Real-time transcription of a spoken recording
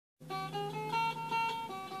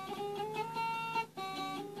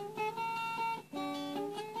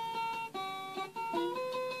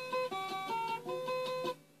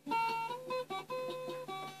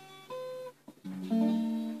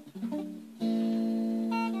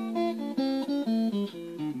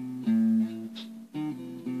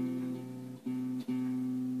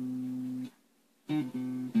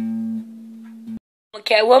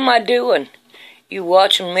cat, what am I doing? You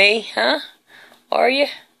watching me, huh? Are you?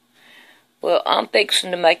 Well, I'm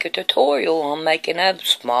fixing to make a tutorial on making a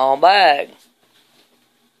small bag.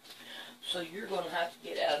 So you're going to have to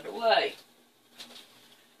get out of the way.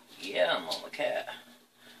 Yeah, Mama Cat.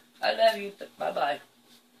 I love you. Bye-bye.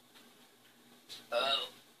 Oh.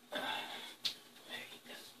 There you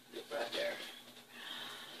go. Get right there.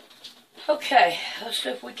 Okay, let's see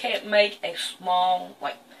if we can't make a small,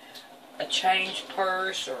 like, a change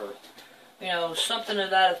purse or, you know, something to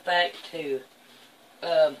that effect to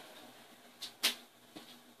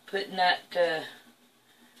put in that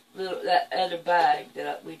that other bag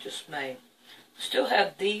that we just made. Still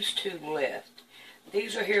have these two left.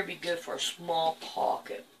 These are here to be good for a small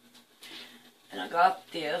pocket. And I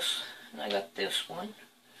got this, and I got this one.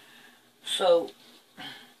 So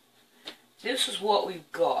this is what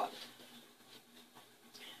we've got.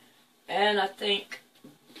 And I think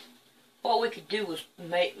what we could do was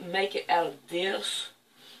make it out of this.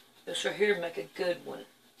 This right here, make a good one.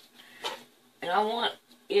 And I want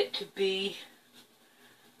it to be,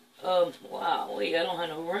 wow, I don't have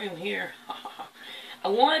no room here. I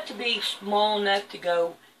want it to be small enough to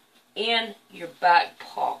go in your back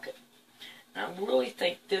pocket. And I really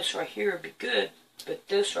think this right here would be good, but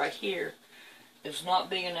this right here is not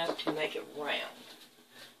big enough to make it round.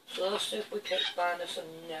 So let's see if we can find us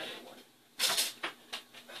another one.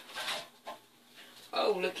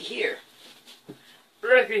 Oh, looky here.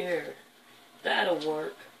 Looky here. That'll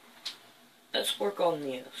work. Let's work on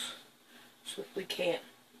this. So if we can't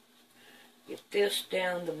get this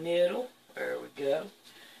down the middle. There we go.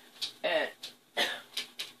 And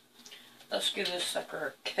let's give this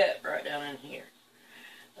sucker a cut right down in here.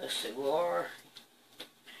 Let's see, Laura.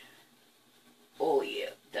 Oh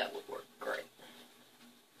yeah, that would work great.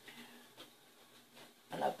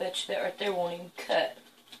 And I bet you that right there won't even cut.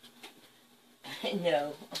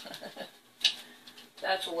 No.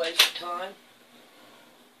 That's a waste of time.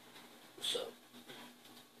 So,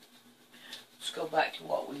 let's go back to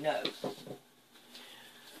what we know.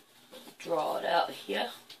 Draw it out here.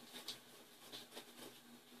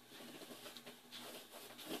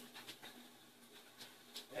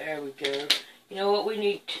 There we go. You know what? We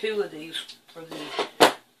need two of these for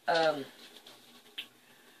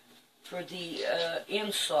the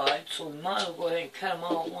inside, so we might as well go ahead and cut them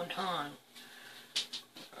all at one time.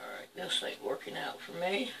 Alright, this ain't working out for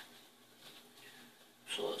me.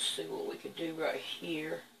 So let's see what we could do right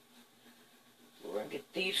here. We're going to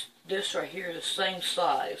get this right here the same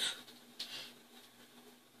size.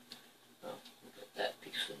 Oh, put that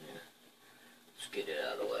piece in there. Let's get it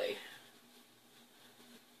out of the way.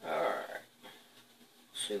 Alright.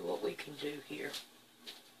 See what we can do here.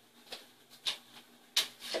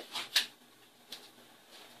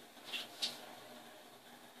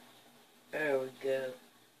 There we go.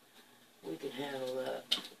 We can handle that.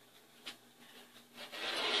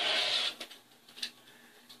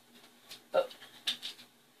 Oh.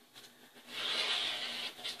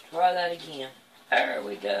 Try that again. There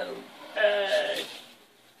we go.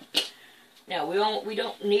 Now we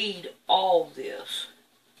don't need all this.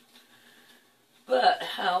 But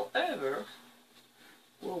however,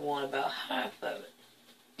 we'll want about half of it.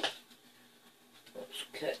 Let's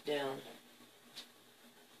cut down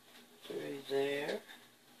through there.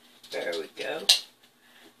 There we go.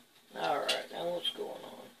 Alright, now what's going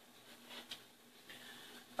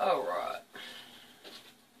on? Alright.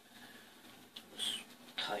 Let's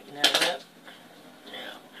tighten that up.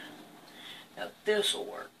 Now this will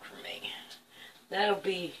work for me. That'll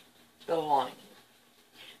be the lining.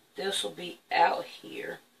 This will be out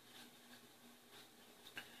here.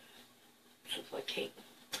 So if I can't,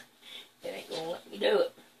 it ain't gonna let me do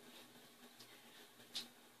it.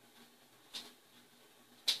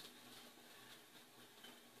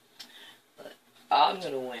 I'm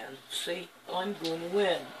going to win. See? I'm going to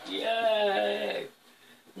win. Yay!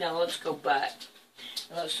 Now let's go back.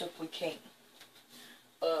 And let's see if we can't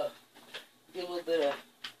get a little bit of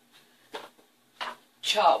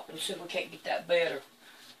chop and see if we can't get that better.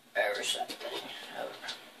 Or something.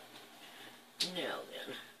 Now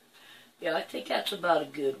then. Yeah, I think that's about a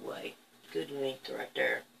good way. Good length right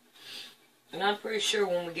there. And I'm pretty sure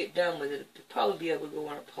when we get done with it, it'll probably be able to go in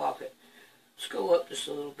our pocket. Let's go up just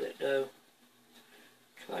a little bit though.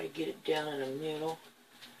 Try to get it down in the middle.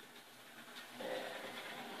 And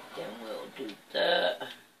then we'll do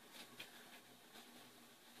that.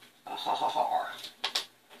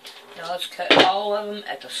 Now let's cut all of them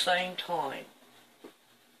at the same time.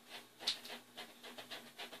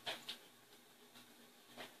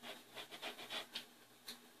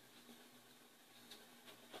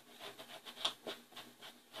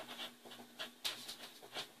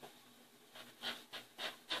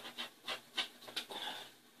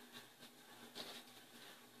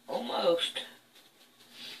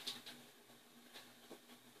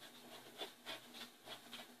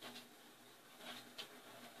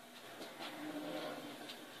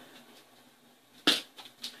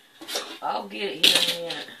 I'll get it here in a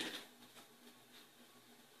minute.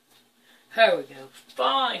 There we go.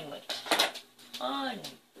 Finally. Finally.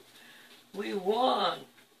 We won.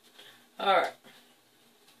 Alright.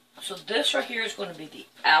 So this right here is going to be the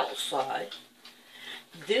outside.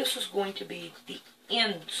 This is going to be the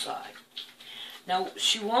inside. Now,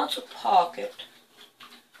 she wants a pocket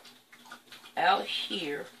out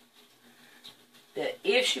here that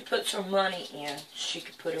if she puts her money in, she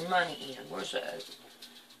could put her money in. Where's that?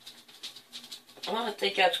 I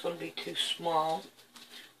think that's going to be too small.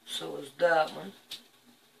 So is that one.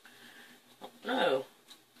 No.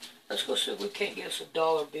 Let's go see if we can't get us a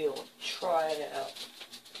dollar bill and try it out.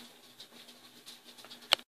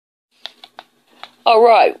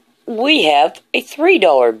 Alright, we have a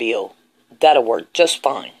 $3 bill. That'll work just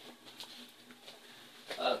fine.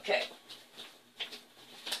 Okay.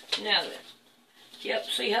 Now then. Yep,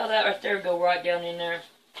 see how that right there go right down in there?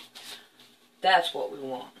 That's what we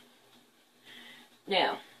want.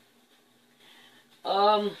 Now,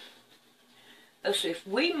 let's see, if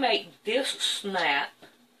we make this a snap,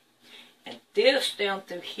 and this down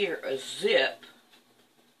through here a zip,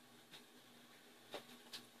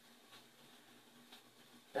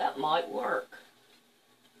 that might work.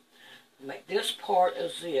 Make this part a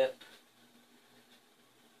zip.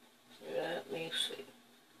 Let me see.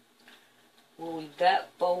 We'll leave that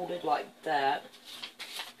folded like that.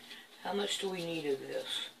 How much do we need of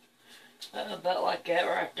this? About like that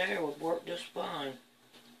right there would work just fine.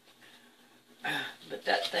 But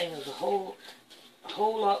that thing is a whole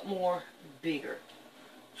lot more bigger.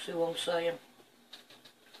 See what I'm saying?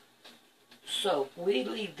 So we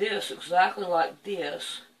leave this exactly like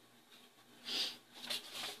this.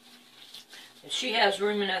 And she has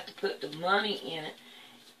room enough to put the money in it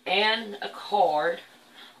and a card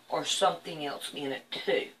or something else in it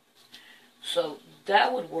too. So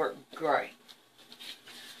that would work great.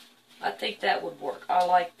 I think that would work. I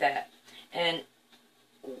like that. And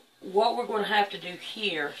what we're going to have to do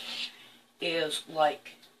here is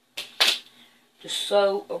like to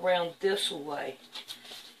sew around this way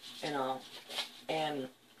and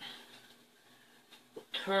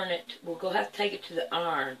turn it. We'll go have to take it to the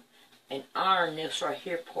iron and iron this right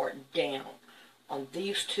here part down on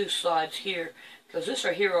these two sides here, because this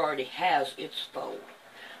right here already has its fold,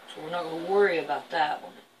 so we're not going to worry about that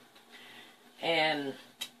one. And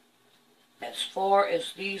as far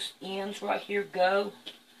as these ends right here go,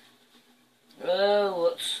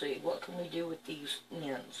 let's see, what can we do with these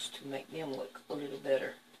ends to make them look a little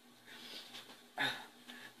better?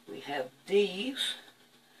 We have these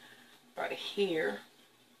right here.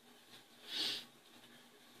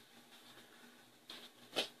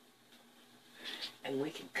 And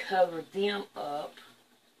we can cover them up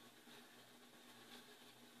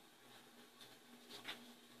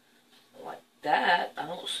like that. I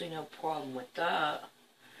don't see no problem with that.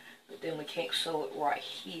 But then we can't sew it right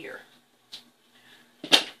here.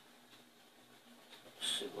 Let's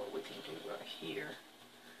see what we can do right here.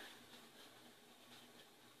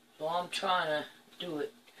 So I'm trying to do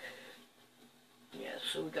it. Yeah,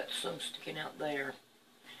 so we got some sticking out there.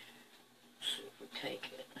 Let's see if we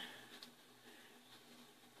take it.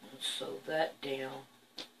 Sew that down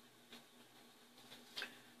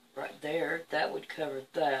right there. That would cover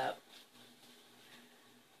that.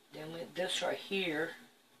 Then with this right here,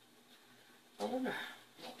 I wonder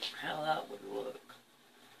how that would look.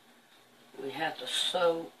 We have to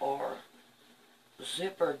sew our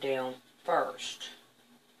zipper down first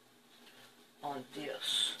on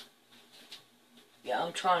this. Yeah,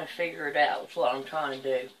 I'm trying to figure it out. That's what I'm trying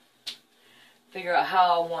to do. Figure out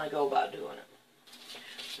how I want to go about doing it.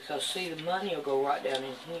 Because see, the money will go right down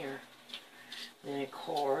in here. Then a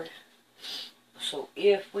card. So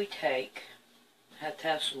if we take, have to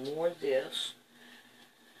have some more of this.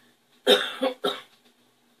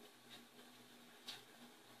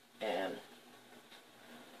 And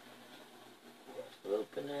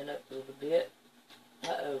open that up a little bit.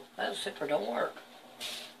 Uh-oh, that zipper don't work.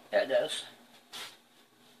 That does.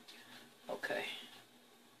 Okay.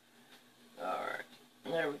 Alright,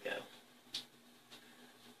 there we go.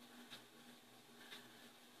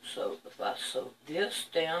 So if I sew this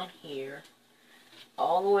down here,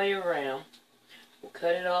 all the way around, we'll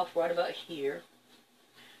cut it off right about here,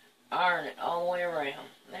 iron it all the way around.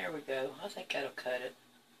 There we go. I think that'll cut it.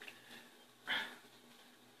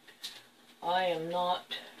 I am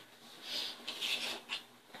not.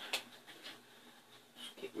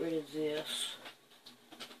 Let's get rid of this.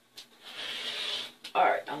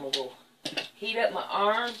 Alright, I'm going to go heat up my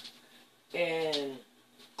iron and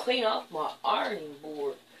clean off my ironing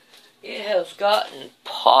board. It has gotten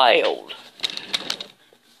piled.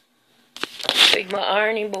 See my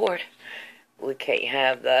ironing board? we can't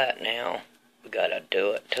have that now. We gotta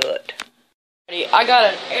do it to it. I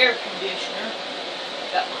got an air conditioner.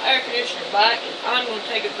 Got my air conditioner back, and I'm going to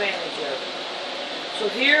take advantage of it. So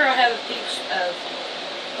here I have a piece of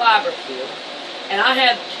fiber field, and I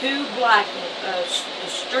have two black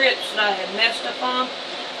strips that I had messed up on.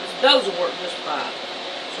 Those will work just fine.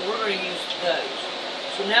 So we're going to use those.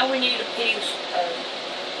 So now we need a piece of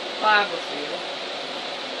fiber field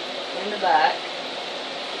in the back.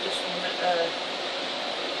 Just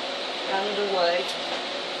out of the way.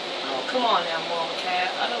 Oh, come on now, Mama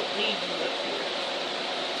Cat. I don't need you up here.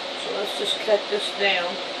 So let's just cut this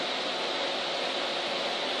down.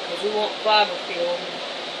 Because we want fiber field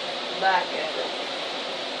in the back of it.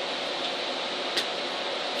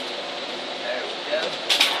 There we go.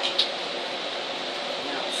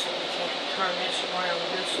 Now, so we can't turn this around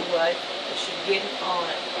this way. It should get it on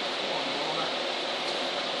it. Come on, Mama.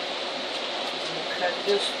 We'll cut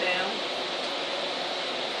this down.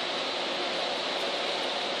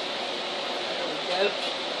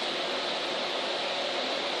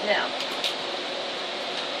 Now,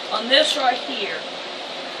 on this right here,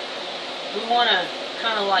 we want to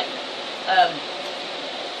kind of like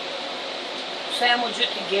sandwich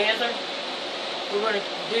it together. We're going to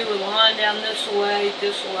do a line down this way,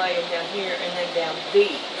 and down here, and then down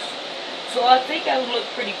these. So I think that would look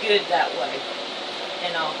pretty good that way.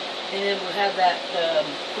 And then we'll have that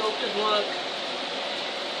quilted look.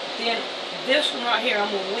 Then this one right here, I'm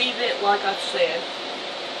going to leave it like I said.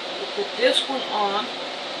 We'll put this one on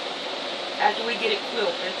after we get it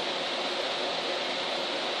quilted.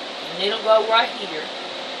 And it'll go right here.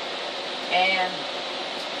 And,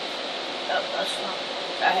 oh, that's not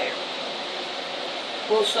right here.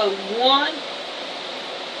 We'll sew one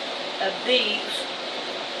of these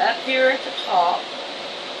up here at the top.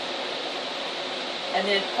 And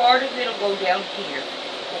then part of it will go down here.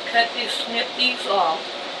 We'll snip these off,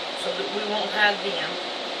 so that we won't have them.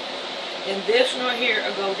 Then this one right here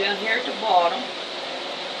will go down here at the bottom,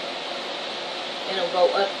 and it'll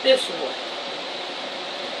go up this way.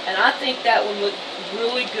 And I think that would look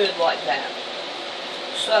really good like that.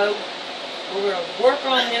 So we're going to work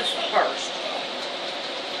on this first.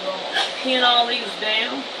 We're going to pin all these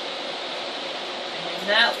down, and then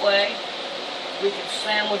that way we can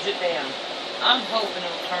sandwich it down. I'm hoping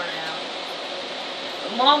it'll turn out.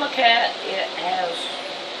 But Mama Cat, it has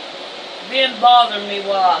been bothering me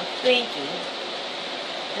while I'm thinking,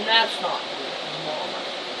 and that's not good, Mama.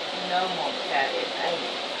 No, Mama Cat, it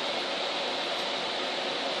ain't.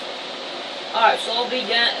 Alright, so I'll be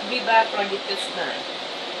back when I get this done.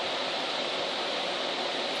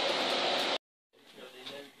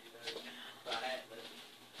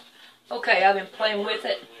 Okay, I've been playing with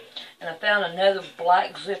it, and I found another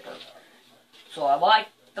black zipper. So I like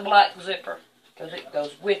the black zipper, because it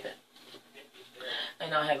goes with it.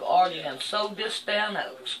 And I have already sewed this down.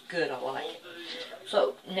 That looks good. I like it.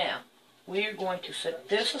 So now we are going to set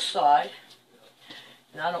this aside.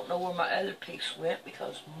 And I don't know where my other piece went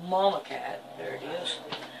because Mama Cat, there it is.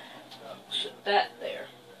 Set that there.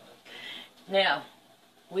 Now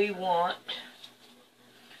we want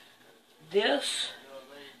this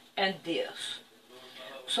and this.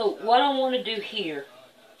 So what I want to do here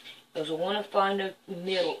is I want to find the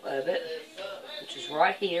middle of it, which is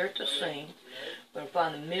right here at the seam. We're going to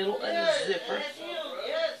find the middle of the zipper,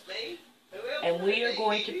 and we are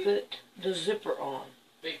going to put the zipper on.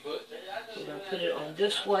 We're going to put it on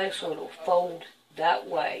this way so it'll fold that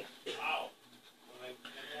way.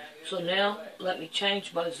 So now let me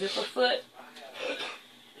change my zipper foot,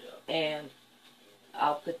 and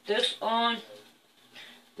I'll put this on,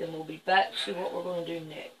 then we'll be back to see what we're going to do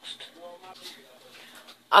next.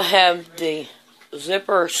 I have the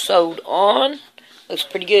zipper sewed on. Looks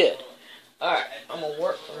pretty good. Alright, I'm going to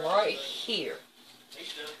work from right here.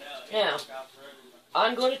 Now,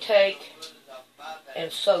 I'm going to take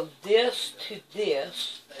and sew this to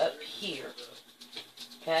this up here.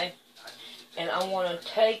 Okay? And I want to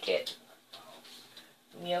take it,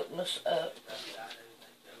 let me open this up,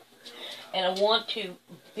 and I want to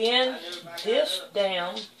bend this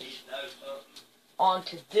down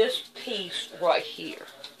onto this piece right here.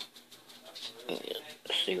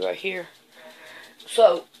 See right here?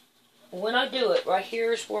 So, when I do it, right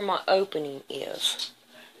here is where my opening is.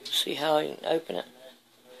 See how I can open it?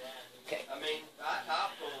 Okay.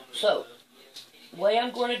 So, the way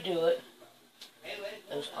I'm going to do it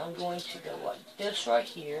is I'm going to go like this right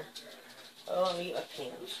here. Oh, I need my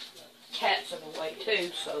pins. Cat's in the way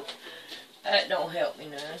too, so that don't help me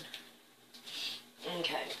none.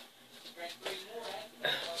 Okay.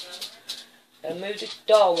 And move the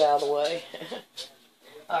dog out of the way.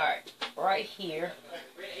 Alright, right here.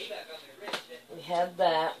 we have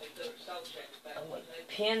that. I'm going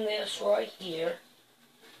to pin this right here.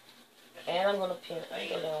 And I'm going to pin it. Let me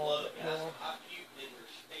go down a little bit more.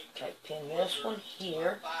 Okay, pin this one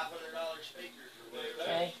here.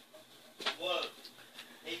 Okay.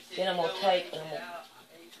 Then I'm going to take and I'm going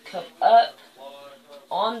to come up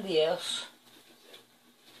on this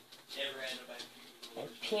and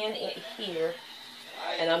pin it here.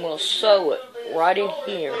 And I'm going to sew it right in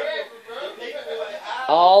here.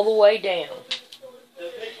 All the way down.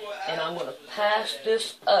 And I'm going to pass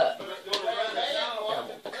this up. And I'm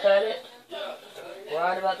going to cut it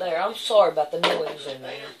right about there. I'm sorry about the noise in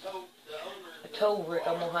there. I told Rick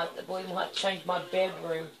we're going to have to change my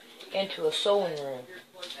bedroom into a sewing room.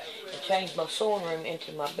 And change my sewing room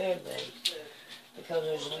into my bedroom. Because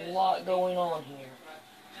there's a lot going on here.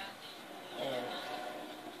 And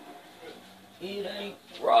it ain't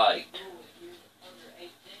right.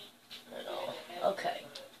 Okay.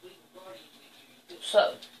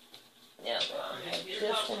 So, now I have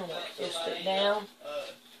this one. I'm going to twist it down.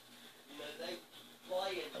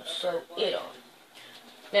 And sew it on.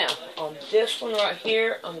 Now, on this one right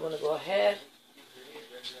here, I'm going to go ahead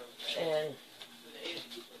and, is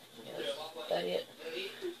that it?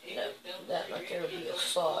 No, that right there will be a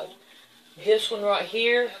side. This one right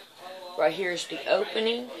here is the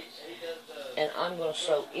opening, and I'm going to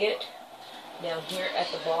sew it down here at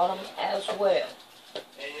the bottom as well.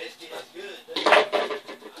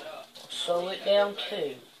 Sew it down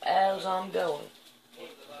too, as I'm going.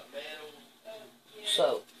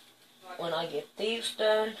 So, when I get these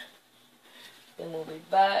done, then we'll be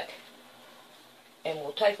back and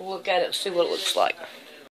we'll take a look at it and see what it looks like.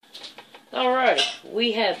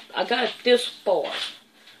 Alrighty, I got it this far.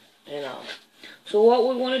 So what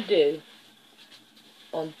we want to do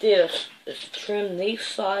on this is trim these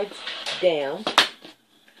sides down.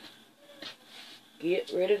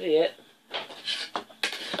 Get rid of it.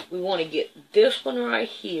 We want to get this one right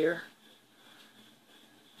here.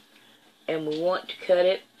 And we want to cut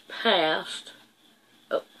it past.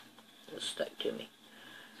 Oh, it stuck to me.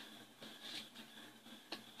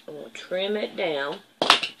 I'm going to trim it down.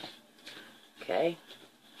 Okay.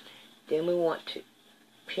 Then we want to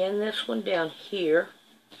pin this one down here.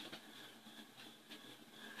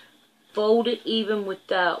 Fold it even with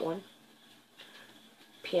that one.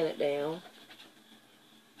 Pin it down.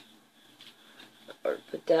 Or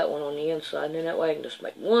put that one on the inside, and then that way I can just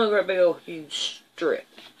make one great big old huge strip.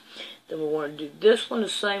 Then we want to do this one the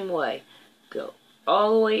same way. Go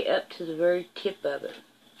all the way up to the very tip of it.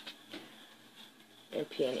 And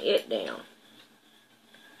pin it down.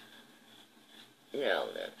 Now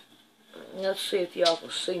then, let's see if y'all can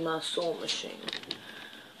see my sewing machine.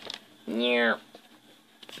 Yeah.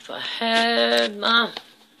 If I had my...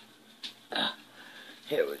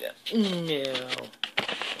 here we go. No.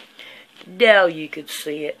 Now you could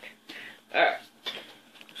see it. Alright.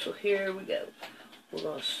 So here we go. We're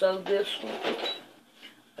going to sew this one.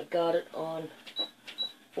 I got it on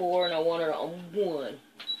 4 and I want it on 1.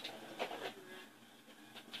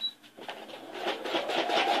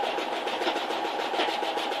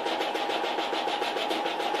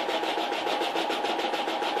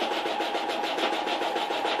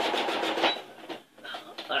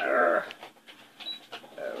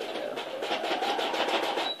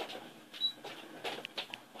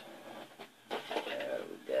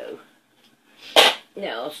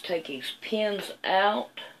 Now let's take these pins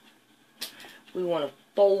out. We want to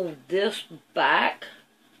fold this back,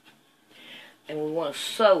 and we want to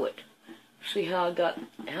sew it. See how I got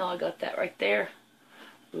that right there?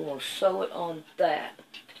 We want to sew it on that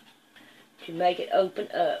to make it open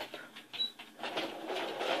up.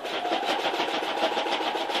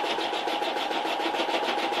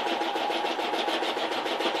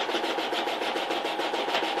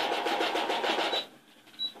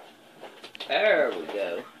 There we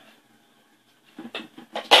go.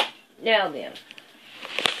 Now then,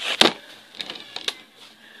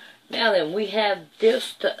 we have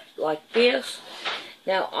this like this.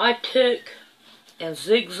 Now I took and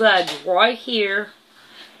zigzagged right here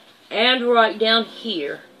and right down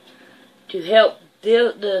here to help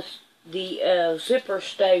the zipper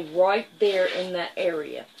stay right there in that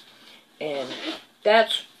area. And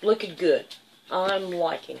that's looking good. I'm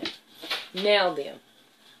liking it. Now then,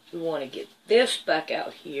 we want to get this back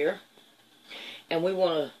out here, and we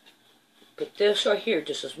want to put this right here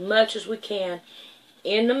just as much as we can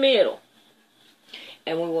in the middle,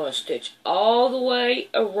 and we want to stitch all the way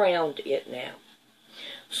around it now.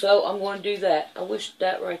 So I'm going to do that. I wish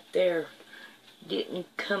that right there didn't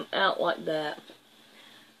come out like that,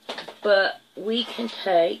 but we can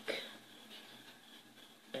take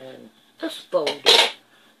and just fold it.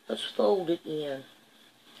 let's fold it in.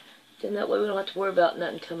 Then that way we don't have to worry about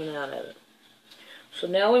nothing coming out of it. So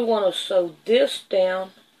now we want to sew this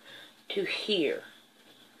down to here.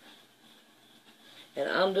 And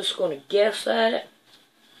I'm just going to guess at it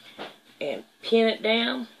and pin it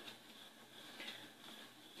down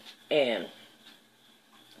and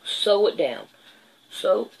sew it down.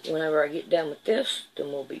 So whenever I get done with this, then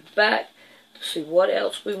we'll be back to see what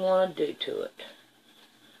else we want to do to it.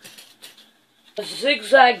 I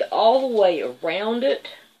zigzagged all the way around it,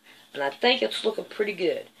 and I think it's looking pretty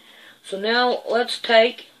good. So now let's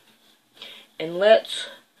take and let's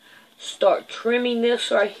start trimming this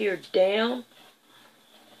right here down.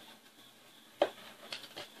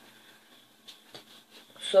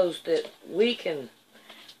 So that we can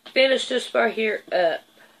finish this right here up.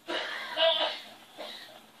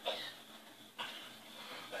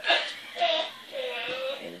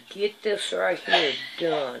 And get this right here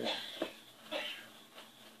done.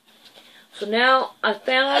 So now I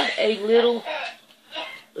found a little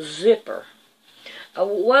zipper. I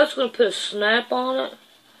was going to put a snap on it,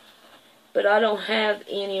 but I don't have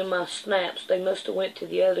any of my snaps. They must have went to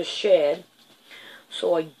the other shed.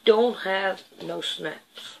 So I don't have no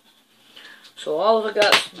snaps. So all I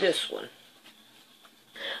got is this one.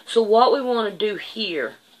 So what we want to do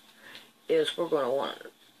here is we're going to want to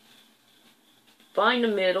find the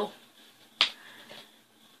middle.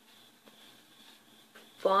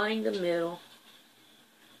 Find the middle.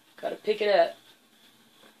 Got to pick it up.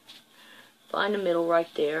 Find the middle right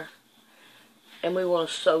there. And we want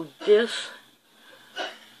to sew this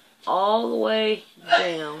all the way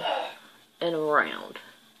down and around.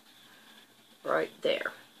 Right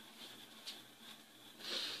there.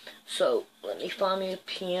 So, let me find me a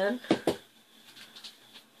pin.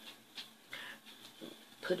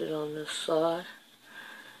 Put it on this side.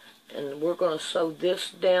 And we're going to sew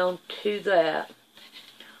this down to that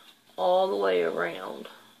all the way around.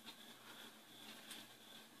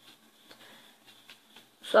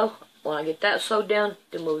 So, when I get that sewed down,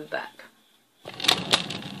 then we'll be back.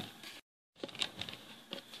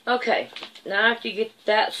 Okay, now after you get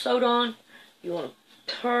that sewed on, you want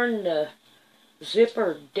to turn the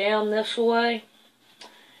zipper down this way,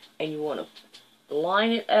 and you want to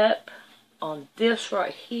line it up on this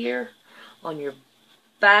right here, on your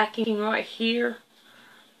backing right here,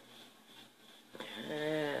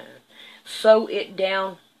 and sew it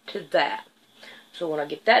down to that. So when I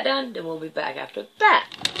get that done, then we'll be back after that.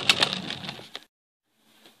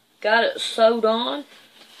 Got it sewed on.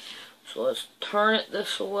 So let's turn it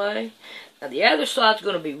this way. Now the other side's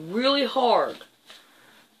going to be really hard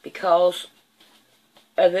because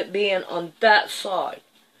of it being on that side.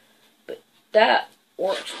 But that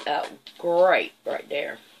works out great right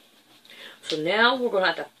there. So now we're going to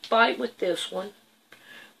have to fight with this one.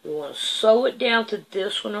 We want to sew it down to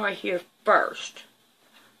this one right here first.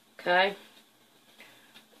 Okay?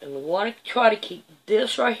 And we want to try to keep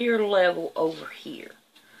this right here level over here.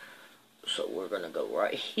 So we're going to go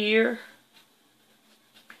right here,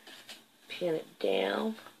 pin it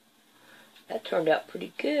down. That turned out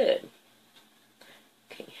pretty good.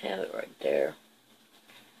 Can you have it right there?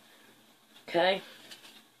 Okay.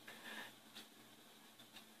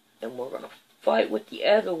 And we're going to fight with the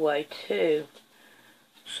other way too,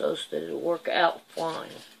 so that it'll work out fine.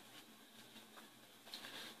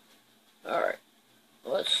 Alright,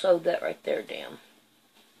 let's sew that right there down.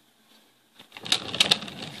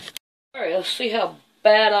 Alright, let's see how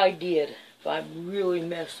bad I did. If I really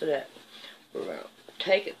messed it up. We're going to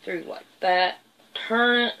take it through like that.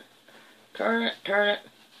 Turn it. Turn it. Turn it.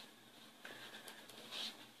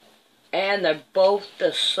 And they're both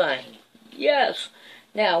the same. Yes.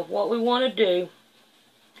 Now, what we want to do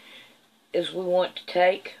is we want to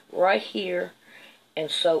take right here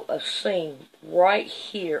and sew a seam right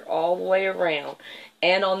here all the way around.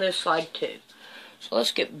 And on this side too. So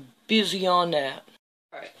let's get busy on that.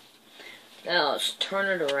 Alright. Now let's turn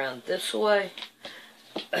it around this way.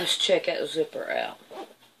 Let's check that zipper out.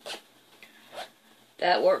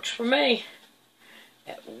 That works for me.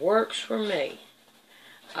 That works for me.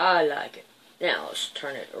 I like it. Now let's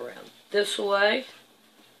turn it around this way.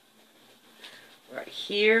 Right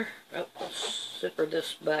here. Oh, let's zipper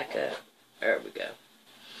this back up. There we go.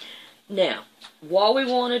 Now, what we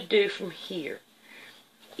want to do from here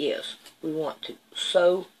is we want to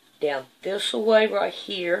sew down this way right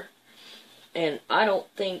here. And I don't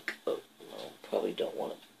think, probably don't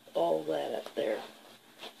want all that up there.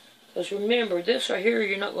 Because remember, this right here,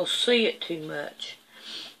 you're not going to see it too much.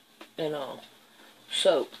 And all.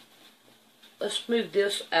 So, let's move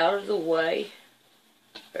this out of the way.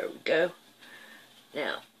 There we go.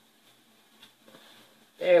 Now,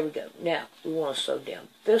 There we go. Now, we want to sew down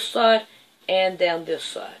this side and down this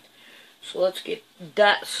side. So let's get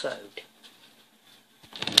that sewed.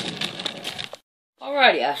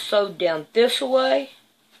 Alrighty, I sewed down this way,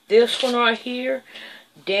 this one right here,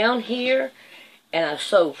 down here, and I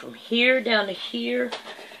sewed from here down to here,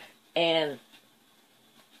 and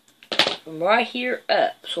from right here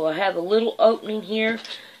up. So I have a little opening here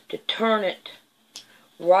to turn it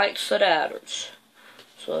right side outwards.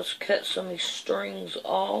 So let's cut some of these strings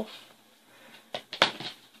off.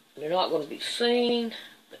 They're not going to be seen,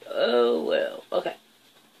 but oh well. Okay,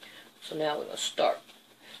 so now we're going to start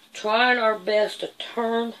trying our best to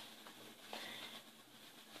turn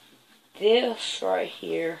this right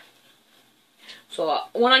here. So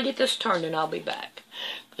when I get this turned, then I'll be back,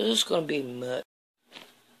 because it's going to be much.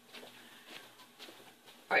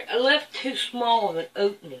 Alright, I left too small of an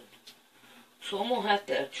opening, so I'm going to have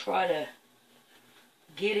to try to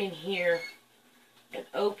get in here and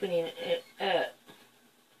opening it up.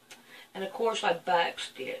 And of course I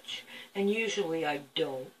backstitch, and usually I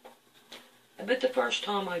don't. But the first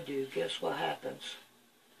time I do, guess what happens?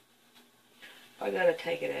 I gotta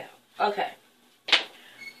take it out. Okay.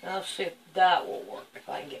 Now let's see if that will work. If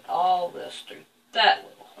I can get all this through that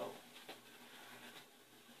little hole.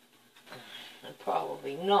 And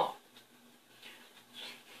probably not.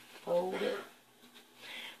 Fold it.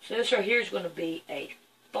 So this right here is going to be a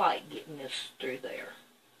fight getting this through there.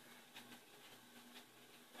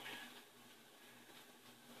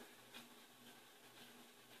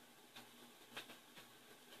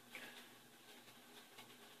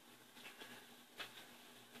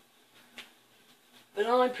 But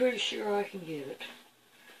I'm pretty sure I can get it.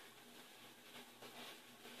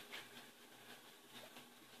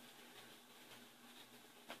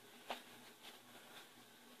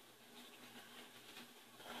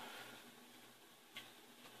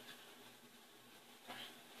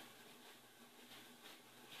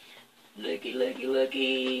 Looky, looky,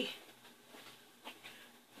 looky.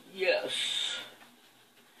 Yes.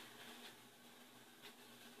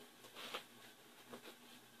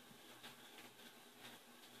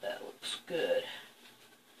 That looks good.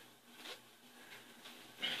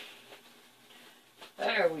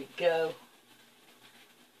 There we go.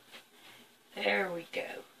 There we go.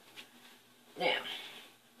 Now,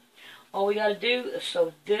 all we got to do is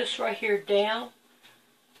sew this right here down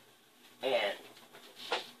and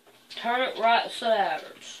turn it right side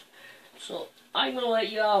outwards. So I'm going to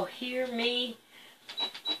let y'all hear me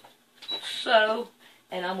sew,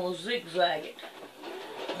 and I'm going to zigzag it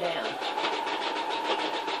down.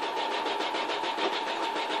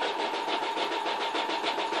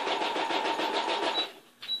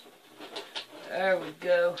 There we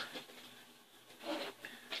go.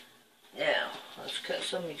 Now, let's cut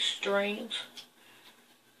some of these strings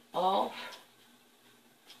off.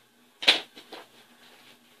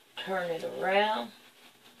 Turn it around.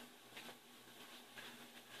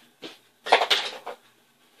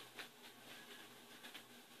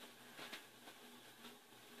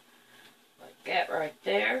 Like that right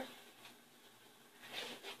there.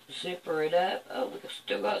 Zipper it up. Oh, we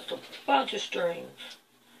still got some bunch of strings.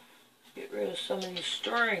 Get rid of some of these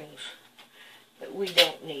strings that we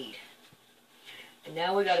don't need. And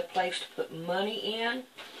now we got a place to put money in.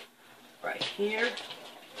 Right here.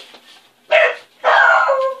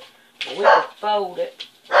 We can fold it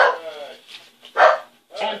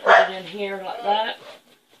and put it in here like that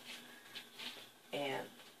and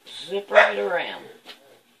zipper it around.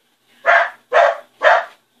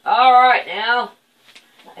 Alright now,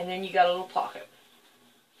 and then you got a little pocket.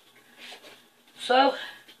 So,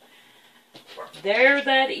 there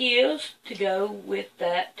that is to go with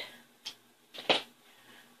that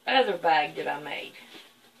other bag that I made.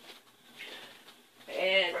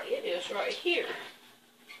 And it is right here.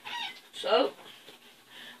 So,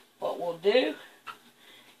 what we'll do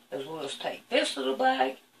is we'll just take this little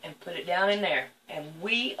bag and put it down in there. And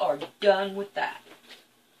we are done with that.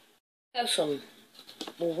 I have some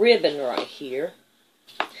ribbon right here.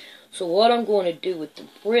 So what I'm going to do with the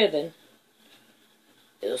ribbon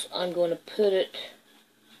is I'm going to put it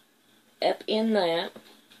up in that,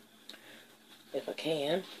 if I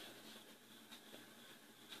can.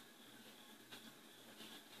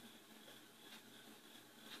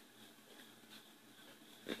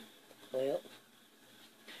 Well,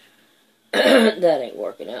 that ain't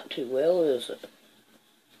working out too well, is it?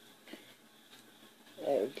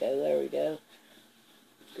 There we go, there we go.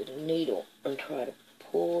 Get a needle and try to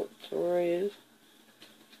pull it through.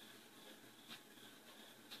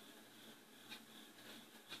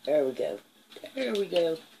 There we go. There we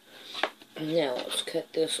go. Now let's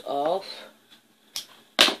cut this off.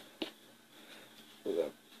 We're going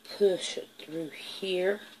to push it through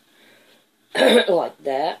here, like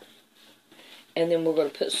that. And then we're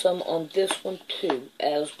going to put some on this one too,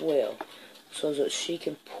 as well, so that she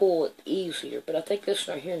can pull it easier. But I think this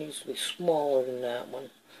right here needs to be smaller than that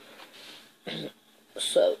one.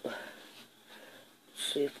 So, let's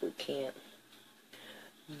see if we can't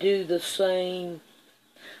do the same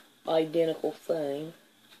identical thing.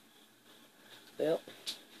 Well,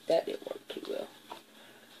 that didn't work too well.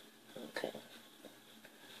 Okay.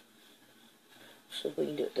 So we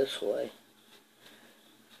can do it this way.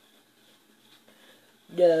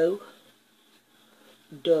 No.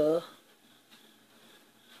 Duh.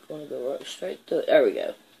 Gonna go right straight through. There we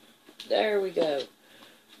go. There we go.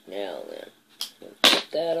 Now then, we'll cut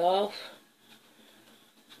that off.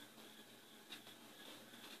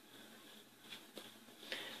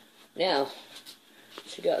 Now,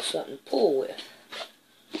 she got something to pull with.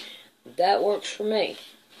 That works for me.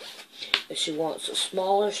 If she wants it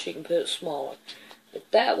smaller, she can put it smaller. But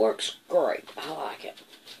that works great. I like it.